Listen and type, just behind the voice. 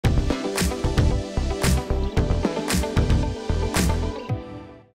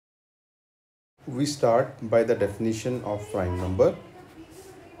We start by the definition of prime number.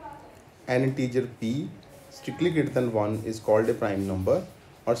 An integer p strictly greater than 1 is called a prime number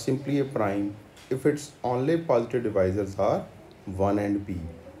or simply a prime if its only positive divisors are 1 and p.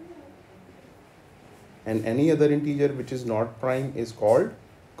 And any other integer which is not prime is called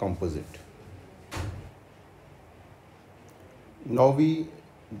composite. Now we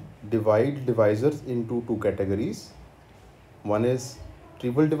divide divisors into two categories. One is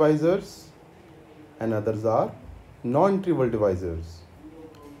trivial divisors and others are non-trivial divisors.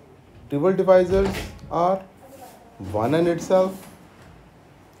 Trivial divisors are 1 and itself,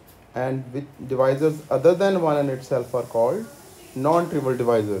 and with divisors other than 1 and itself are called non-trivial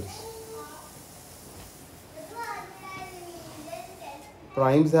divisors.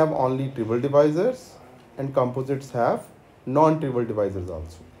 Primes have only trivial divisors and composites have non-trivial divisors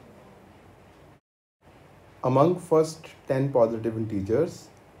also. Among first 10 positive integers,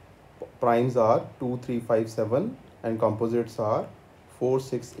 primes are 2, 3, 5, 7 and composites are 4,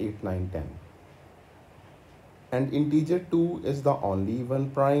 6, 8, 9, 10. And integer 2 is the only even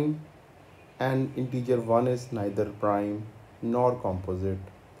prime and integer 1 is neither prime nor composite,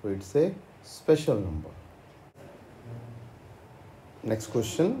 so it's a special number. Next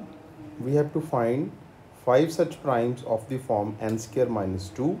question, we have to find 5 such primes of the form n square minus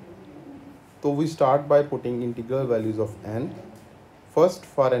 2. So we start by putting integral values of n. First,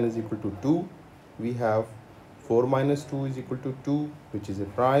 for n is equal to 2, we have 4 minus 2 is equal to 2, which is a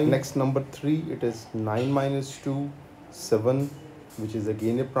prime. Next, number 3, it is 9 minus 2, 7, which is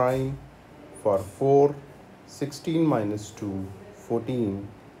again a prime. For 4, 16 minus 2, 14,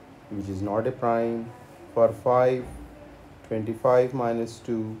 which is not a prime. For 5, 25 minus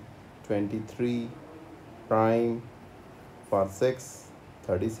 2, 23, prime. For 6,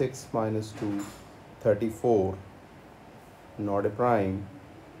 36 minus 2, 34, not a prime.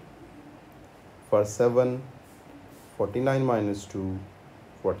 For 7, 49 minus 2,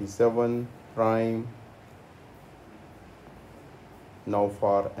 47, prime. Now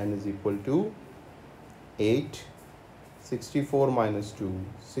for n is equal to 8, 64 minus 2,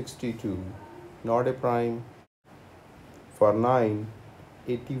 62, not a prime. For 9,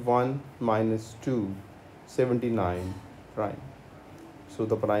 81 minus 2, 79, prime. So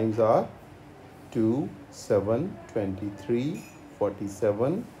the primes are 2, 7, 23,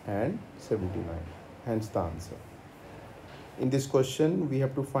 47 and 79. Hence the answer. In this question, we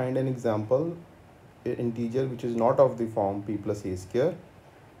have to find an example, an integer which is not of the form p plus a square.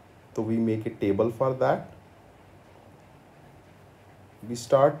 So we make a table for that. We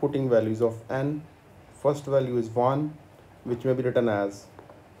start putting values of n. First value is 1, which may be written as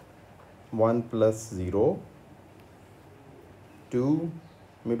 1 plus 0. 2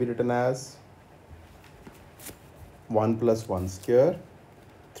 may be written as 1 plus 1 square.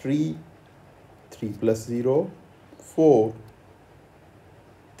 3, 3 plus 0. 4,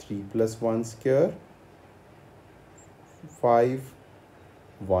 3 plus 1 square. 5,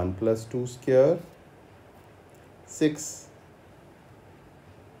 1 plus 2 square. 6,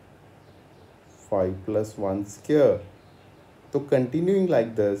 5 plus 1 square. So continuing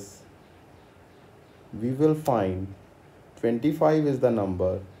like this, we will find 25 is the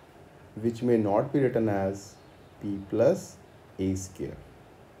number which may not be written as p plus a square.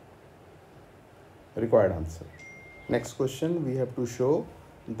 Required answer. Next question, we have to show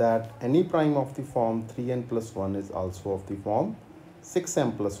that any prime of the form 3n plus 1 is also of the form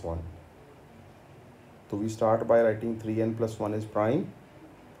 6m plus 1. So we start by writing 3n plus 1 is prime.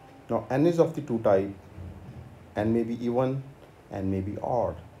 Now n is of the two type, n may be even and may be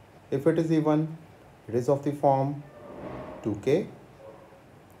odd. If it is even, it is of the form 2k.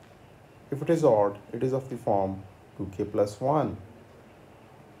 If it is odd, it is of the form 2k plus 1.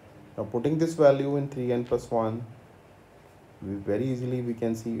 Now putting this value in 3n plus 1, very easily we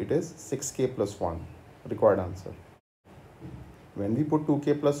can see it is 6k plus 1. Required answer. When we put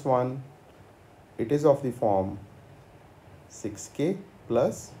 2k plus 1, it is of the form 6k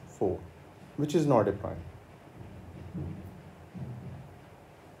plus 4, which is not a prime.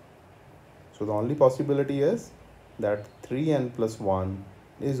 So the only possibility is that 3n plus 1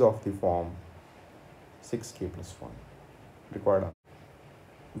 is of the form 6k plus 1. Required answer.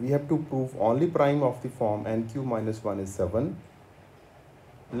 We have to prove only prime of the form n cube minus 1 is 7.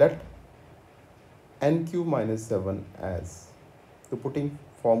 Let n cube minus 7 as. So putting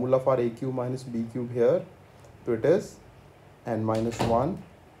formula for a cube minus b cube here, so it is n minus 1,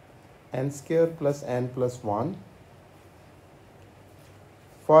 n square plus n plus 1.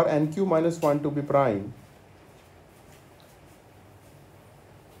 For n cube minus 1 to be prime,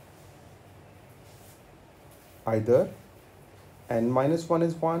 either n minus 1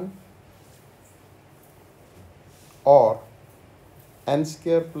 is 1 or n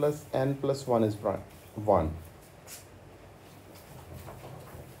square plus n plus 1 is prime 1,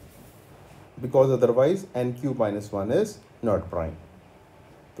 because otherwise n cube minus 1 is not prime.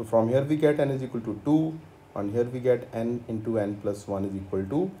 So from here we get n is equal to 2, and here we get n into n plus 1 is equal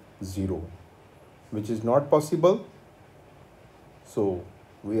to 0, which is not possible. So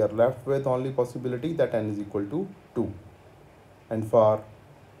we are left with only possibility that n is equal to 2. And for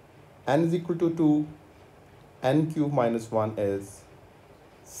n is equal to 2, n cube minus 1 is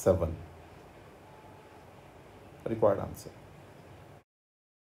 7. Required answer.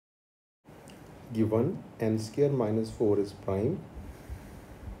 Given n square minus 4 is prime,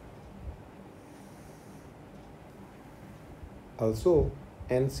 also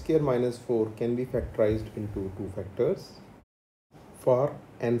n square minus 4 can be factorized into two factors. For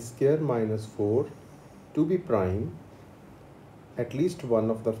n square minus 4 to be prime, at least one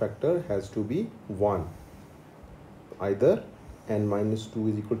of the factor has to be 1. Either n minus 2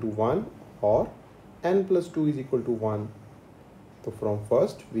 is equal to 1 or n plus 2 is equal to 1. So from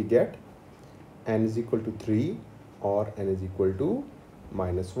first we get n is equal to 3 or n is equal to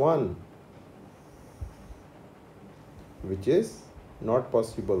minus 1, which is not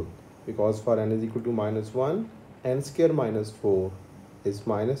possible, because for n is equal to minus 1, n square minus 4 is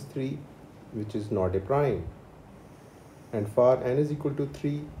minus 3, which is not a prime. And for n is equal to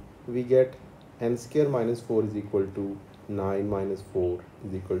 3, we get n square minus 4 is equal to 9 minus 4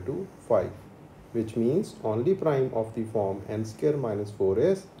 is equal to 5, which means only prime of the form n square minus 4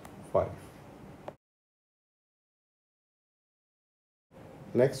 is 5.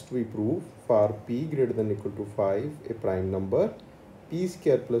 Next we prove for p greater than or equal to 5 a prime number, p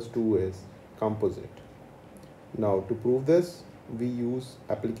square plus 2 is composite. Now to prove this, we use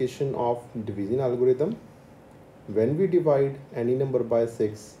application of division algorithm. When we divide any number by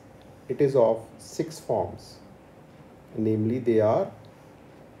 6, it is of 6 forms. Namely, they are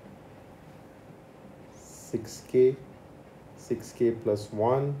 6k, 6k plus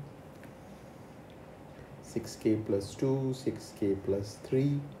 1, 6k plus 2, 6k plus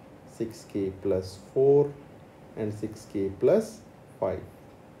 3, 6k plus 4, and 6k plus 5.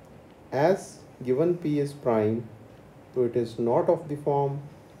 As given p is prime, so it is not of the form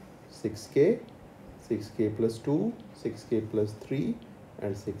 6k, 6k plus 2, 6k plus 3,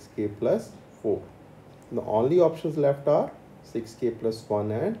 and 6k plus 4. The only options left are 6k plus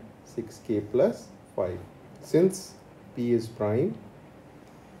 1 and 6k plus 5. Since p is prime,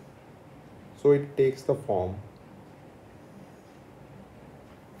 so it takes the form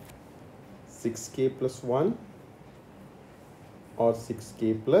 6k plus 1 or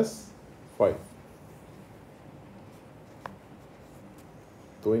 6k plus 5.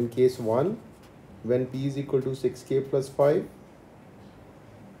 So in case 1, when p is equal to 6k plus 5,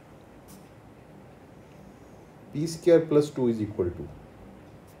 p square plus 2 is equal to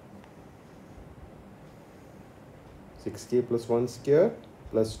 6k plus 1 square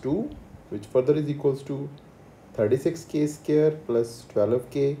plus 2, which further is equals to 36k square plus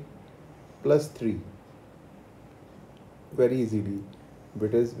 12k plus 3. Very easily,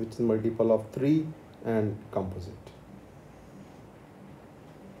 which is multiple of 3 and composite.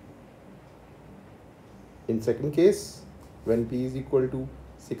 In second case, when p is equal to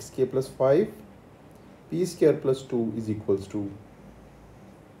 6k plus 5, p square plus 2 is equals to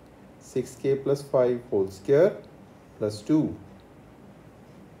 6k plus 5 whole square plus 2,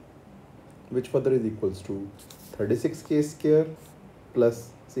 which further is equals to 36k square plus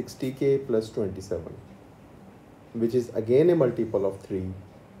 60k plus 27, which is again a multiple of 3,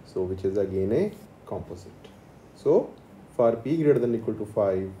 so which is again a composite. So for p greater than or equal to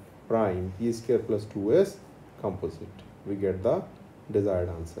 5 prime, p square plus 2 is composite. We get the desired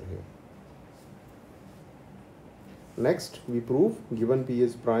answer here. Next we prove given p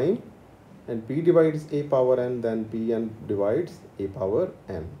is prime and p divides a power n, then pn divides a power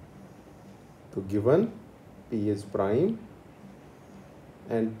n. So given p is prime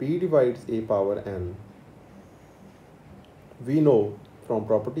and p divides a power n, we know from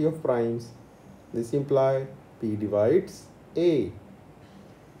property of primes this implies p divides a,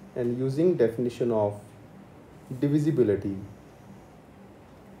 and using definition of divisibility,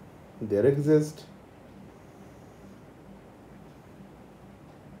 there exists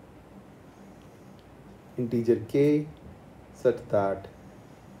integer k such that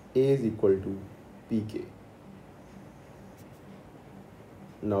a is equal to pk.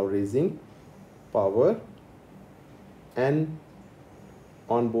 Now raising power n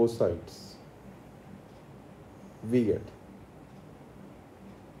on both sides, we get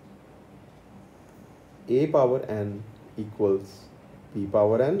a power n equals p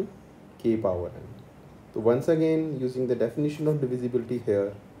power n, k power n. So once again, using the definition of divisibility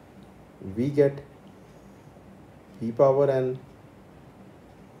here, we get p power n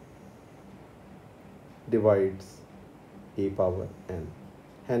divides a power n,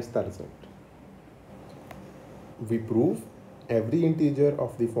 hence the result. We prove every integer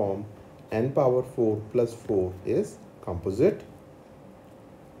of the form n power 4 plus 4 is composite.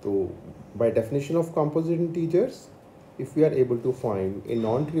 So by definition of composite integers, if we are able to find a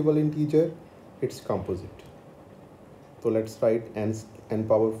non-trivial integer, it's composite. So let's write n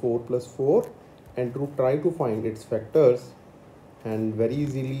power 4 plus 4 and to try to find its factors, and very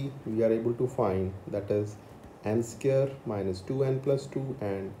easily we are able to find, that is n square minus 2n plus 2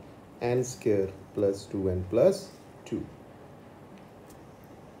 and n square plus 2n plus 2.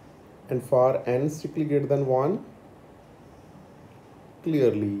 And for n strictly greater than 1,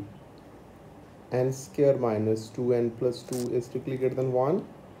 clearly n square minus 2n plus 2 is strictly greater than 1,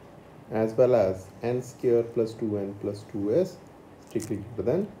 as well as n square plus 2n plus 2 is strictly greater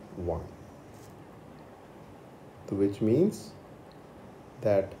than 1. So which means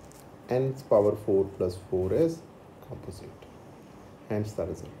that n power 4 plus 4 is composite, hence the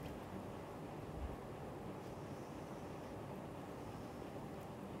result.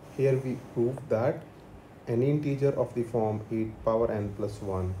 Here we prove that any integer of the form 8 power n plus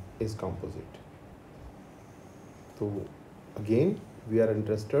 1 is composite. So again, we are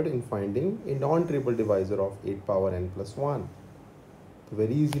interested in finding a non-trivial divisor of 8 power n plus 1. So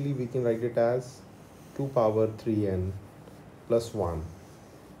very easily we can write it as 2 power 3n plus 1,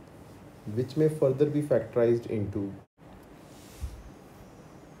 which may further be factorized into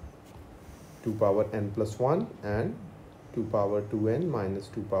 2 power n plus 1 and 2 power 2n minus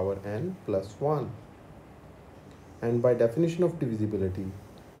 2 power n plus 1. And by definition of divisibility,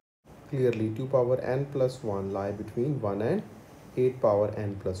 clearly 2 power n plus 1 lie between 1 and 8 power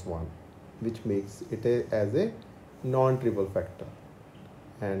n plus 1, which makes it as a non-trivial factor.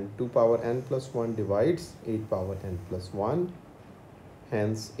 And 2 power n plus 1 divides 8 power n plus 1,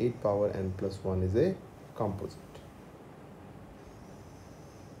 hence 8 power n plus 1 is a composite.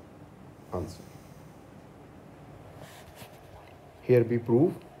 Answer. Here we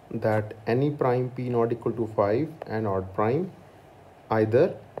prove that any prime p not equal to 5 and odd prime,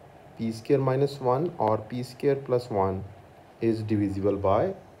 either p square minus 1 or p square plus 1 is divisible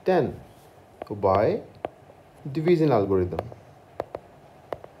by 10. So by division algorithm,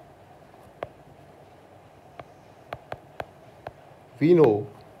 we know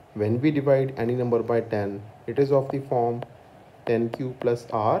when we divide any number by 10, it is of the form 10q plus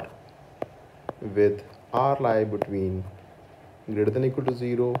r, with r lie between greater than equal to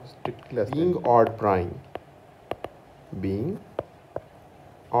 0, strictly less being than odd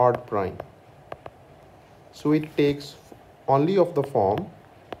prime, so it takes only of the form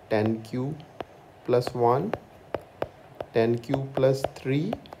 10q plus 1, 10q plus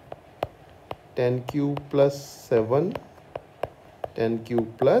 3, 10q plus 7, 10q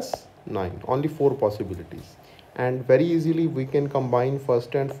plus 9, only 4 possibilities. And very easily we can combine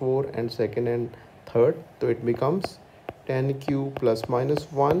first and 4 and second and third, so it becomes 10q plus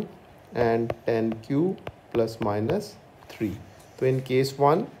minus 1 and 10q plus minus 3. So in case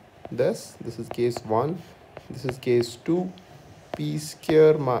 1, this is case 1, this is case 2, p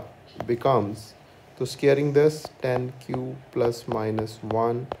square becomes, so squaring this, 10q plus minus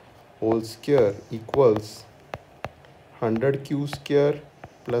 1 whole square equals 100q square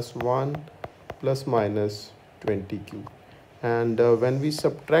plus 1 plus minus 20q. And when we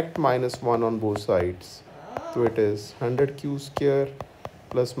subtract minus 1 on both sides, so it is 100q square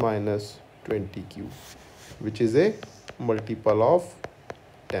plus minus 20q, which is a multiple of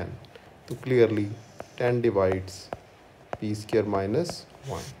 10. So clearly 10 divides p square minus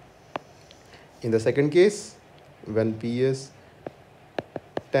 1. In the second case, when p is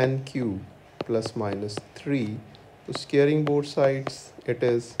 10q plus minus 3, so squaring both sides, it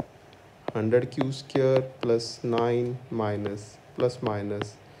is 100q square plus 9 minus plus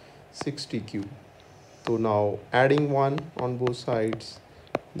minus 60q. So now adding 1 on both sides,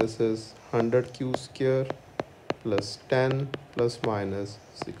 this is 100q square plus 10 plus minus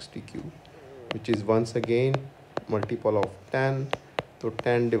 60q, which is once again multiple of 10. So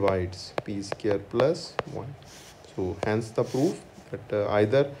 10 divides p square plus 1. So hence the proof that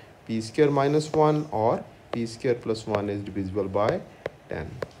either p square minus 1 or p square plus 1 is divisible by 10.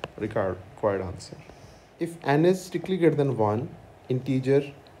 Required answer. If n is strictly greater than 1,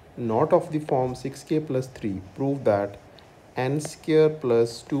 integer not of the form 6k plus 3, prove that n square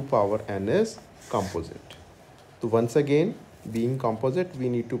plus 2 power n is composite. So once again, being composite, we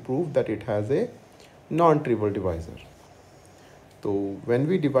need to prove that it has a non-trivial divisor. So when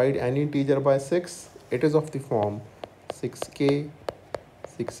we divide any integer by 6, it is of the form 6k,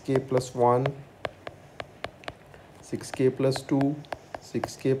 6k plus 1, 6k plus 2,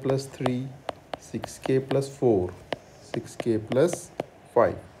 6k plus 3, 6k plus 4, 6k plus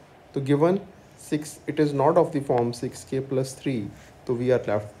 5. So given 6, it is not of the form 6k plus 3, so we are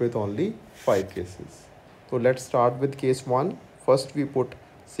left with only 5 cases. So let's start with case 1. First we put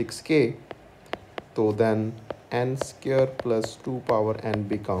 6k, so then n square plus 2 power n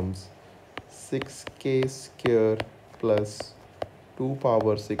becomes 6k square plus 2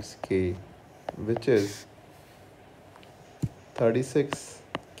 power 6k, which is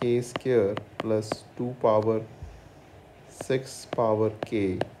 36k square plus 2 power 6 power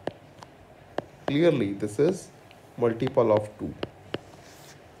k. Clearly this is multiple of 2,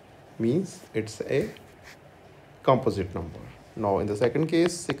 means it's a composite number. Now in the second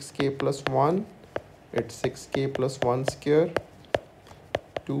case, 6k plus 1, it's 6k plus 1 square,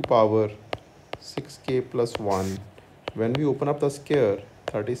 2 power 6k plus 1. When we open up the square,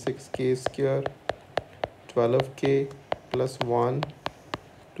 36k square, 12k plus 1,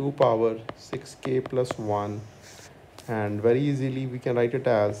 2 power 6k plus 1, and very easily we can write it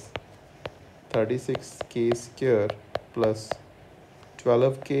as 36k square plus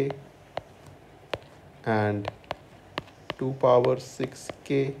 12k and 2 power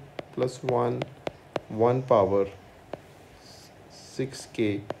 6k plus 1, 1 power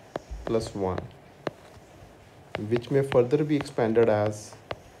 6k plus 1, which may further be expanded as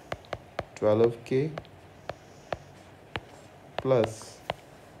 12k plus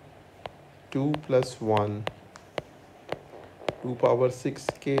 2 plus 1, 2 power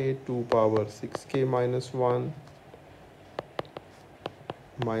 6k, 2 power 6k minus 1,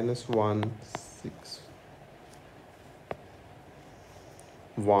 minus 1, 6,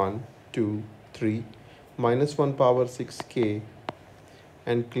 1, 2, 3, minus 1 power 6k,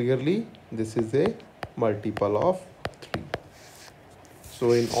 and clearly this is a multiple of 3.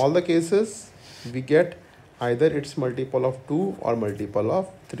 So in all the cases we get either it's multiple of 2 or multiple of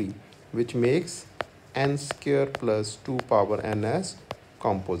 3, which makes n square plus 2 power n as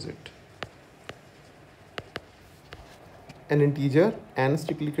composite. An integer n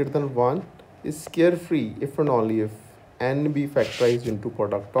strictly greater than 1 is square free if and only if n be factorized into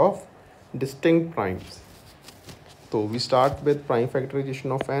product of distinct primes. So we start with prime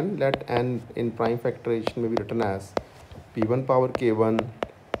factorization of n. Let n in prime factorization may be written as p1 power k1,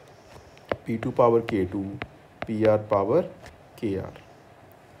 p2 power k2, pr power kr.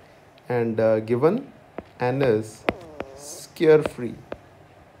 And given n is square free,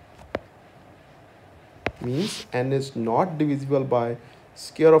 means n is not divisible by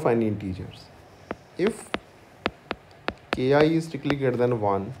square of any integers. If ki is strictly greater than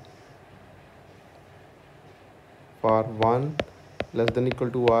 1, for 1 less than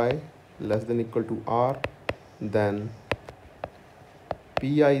equal to I less than equal to r, then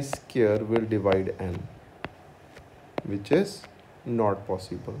pi square will divide n, which is not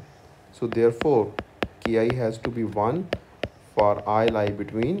possible. So therefore ki has to be 1 for I lie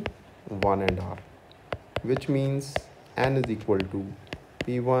between 1 and r, which means n is equal to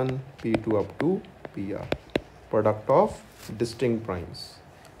p1, p2 up to pr, product of distinct primes.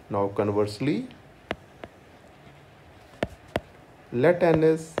 Now conversely, let n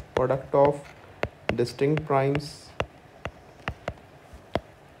is product of distinct primes,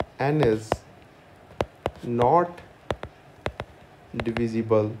 n is not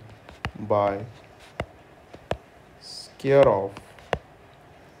divisible by square of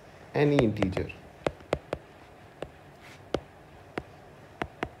any integer,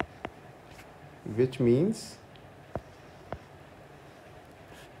 which means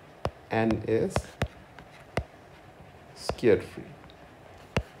n is square free.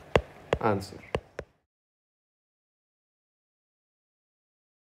 Answer.